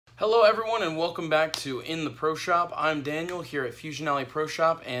Hello everyone and welcome back to In the Pro Shop. I'm Daniel here at Fusion Alley Pro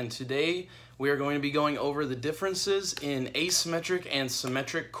Shop, and today we are going to be going over the differences in asymmetric and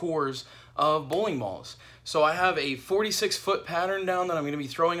symmetric cores of bowling balls. So I have a 46-foot pattern down that I'm going to be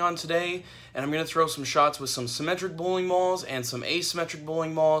throwing on today, and I'm going to throw some shots with some symmetric bowling balls and some asymmetric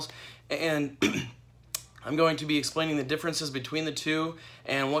bowling balls, and I'm going to be explaining the differences between the two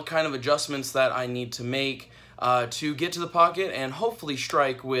and what kind of adjustments that I need to make to get to the pocket and hopefully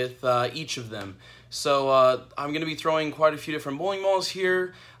strike with each of them. So I'm going to be throwing quite a few different bowling balls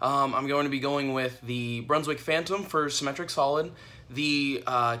here. I'm going to be going with the Brunswick Phantom for symmetric solid, the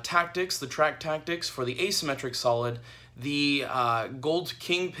Tactics, the track Tactics for the asymmetric solid, the Gold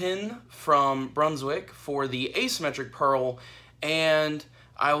Kingpin from Brunswick for the asymmetric pearl, and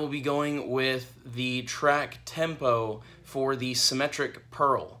I will be going with the track Tempo for the symmetric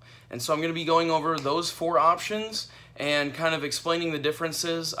pearl. And so I'm going to be going over those four options and kind of explaining the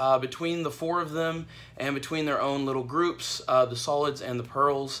differences between the four of them and between their own little groups, the solids and the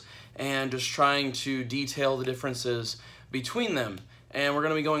pearls, and just trying to detail the differences between them. And we're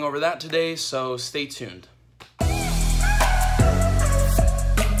going to be going over that today, so stay tuned.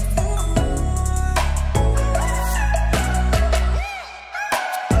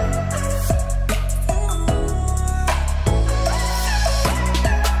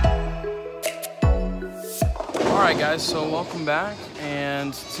 Alright guys, so welcome back,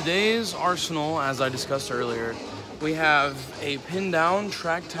 and today's arsenal, as I discussed earlier, we have a pin down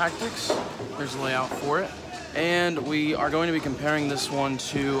track Tactics. There's a layout for it, and we are going to be comparing this one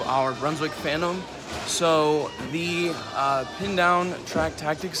to our Brunswick Phantom. So the pin down track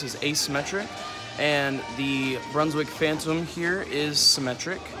Tactics is asymmetric, and the Brunswick Phantom here is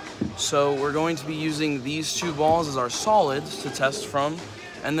symmetric. So we're going to be using these two balls as our solids to test from.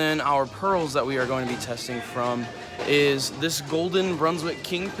 And then our pearls that we are going to be testing from is this golden Brunswick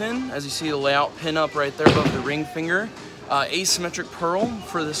Kingpin, as you see the layout pin up right there above the ring finger, asymmetric pearl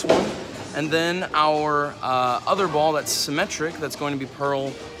for this one. And then our other ball that's symmetric, that's going to be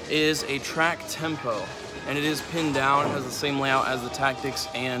pearl, is a track Tempo. And it is pinned down, it has the same layout as the Tactics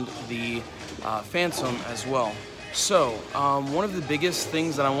and the Phantom as well. So, one of the biggest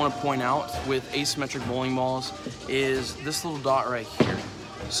things that I want to point out with asymmetric bowling balls is this little dot right here.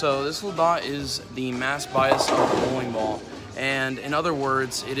 So this little dot is the mass bias of the bowling ball, and in other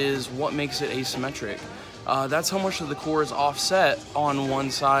words, it is what makes it asymmetric. That's how much of the core is offset on one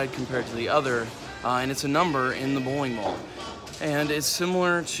side compared to the other, and it's a number in the bowling ball. And it's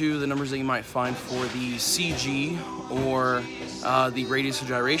similar to the numbers that you might find for the CG or the radius of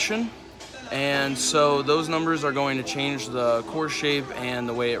gyration. And so those numbers are going to change the core shape and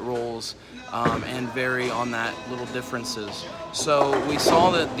the way it rolls and vary on that little differences. So we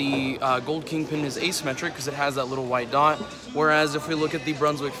saw that the Gold Kingpin is asymmetric because it has that little white dot, whereas if we look at the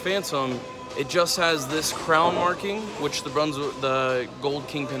Brunswick Phantom, it just has this crown marking, which the Gold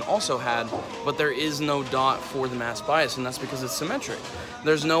Kingpin also had, but there is no dot for the mass bias, and that's because it's symmetric.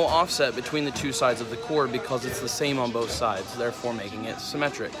 There's no offset between the two sides of the core because it's the same on both sides, therefore making it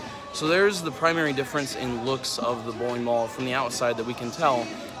symmetric. So there's the primary difference in looks of the bowling ball from the outside that we can tell,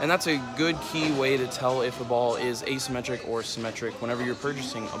 and that's a good key way to tell if a ball is asymmetric or symmetric whenever you're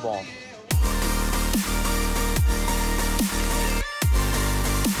purchasing a ball.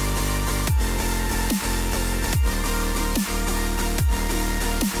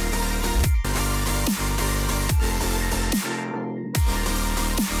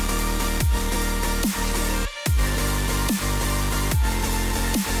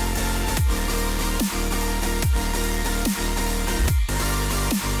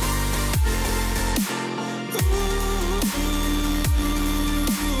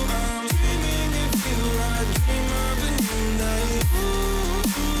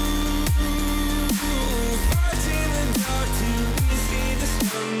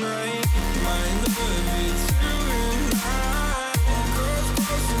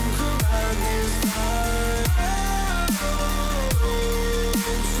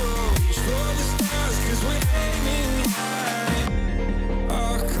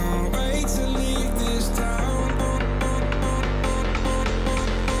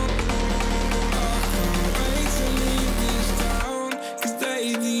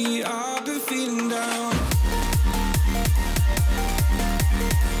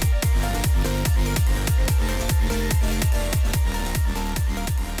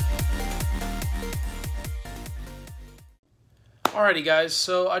 Alrighty guys,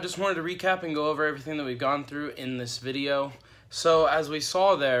 so I just wanted to recap and go over everything that we've gone through in this video. So as we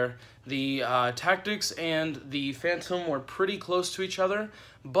saw there, the Tactics and the Phantom were pretty close to each other,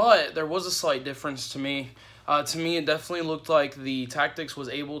 but there was a slight difference to me. To me, it definitely looked like the Tactics was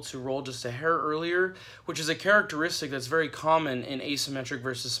able to roll just a hair earlier, which is a characteristic that's very common in asymmetric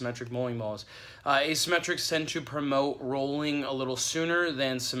versus symmetric bowling balls. Asymmetrics tend to promote rolling a little sooner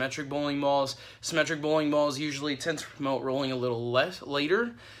than symmetric bowling balls. Symmetric bowling balls usually tend to promote rolling a little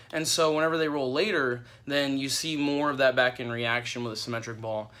later, and so whenever they roll later, then you see more of that back end reaction with a symmetric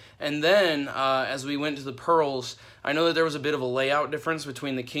ball. And then, as we went to the pearls, I know that there was a bit of a layout difference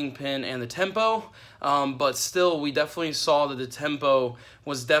between the kingpin and the tempo, but still, we definitely saw that the tempo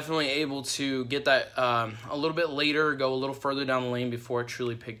was definitely able to get that a little bit later, go a little further down the lane before it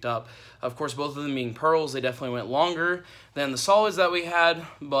truly picked up. Of course, both of them being pearls, they definitely went longer than the solids that we had,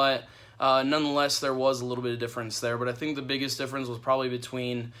 but nonetheless, there was a little bit of difference there. But I think the biggest difference was probably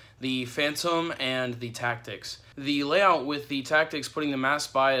between the Phantom and the Tactics. The layout with the Tactics putting the mass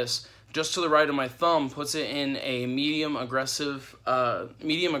bias just to the right of my thumb puts it in a medium aggressiveness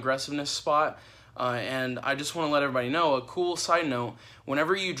spot. And I just want to let everybody know, a cool side note,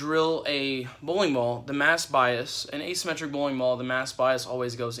 whenever you drill a bowling ball, the mass bias, an asymmetric bowling ball, the mass bias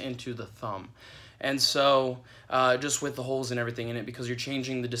always goes into the thumb. And so, just with the holes and everything in it, because you're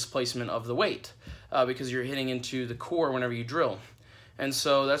changing the displacement of the weight, because you're hitting into the core whenever you drill. And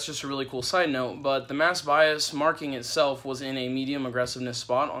so that's just a really cool side note, but the mass bias marking itself was in a medium aggressiveness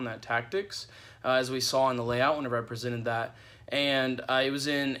spot on that Tactics, as we saw in the layout whenever I presented that. And it was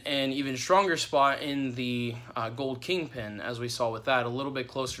in an even stronger spot in the gold kingpin, as we saw with that, a little bit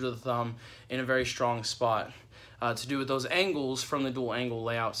closer to the thumb in a very strong spot. To do with those angles from the dual angle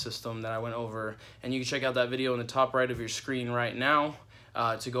layout system that I went over. And you can check out that video in the top right of your screen right now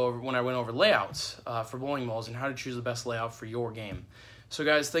to go over when I went over layouts for bowling balls and how to choose the best layout for your game. So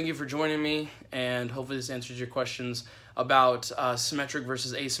guys, thank you for joining me, and hopefully this answers your questions about symmetric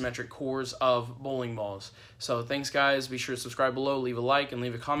versus asymmetric cores of bowling balls. So thanks guys, be sure to subscribe below, leave a like, and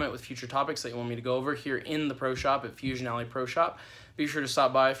leave a comment with future topics that you want me to go over here in the Pro Shop at Fusion Alley Pro Shop. Be sure to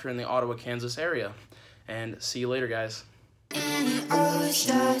stop by if you're in the Ottawa, Kansas area. And see you later, guys.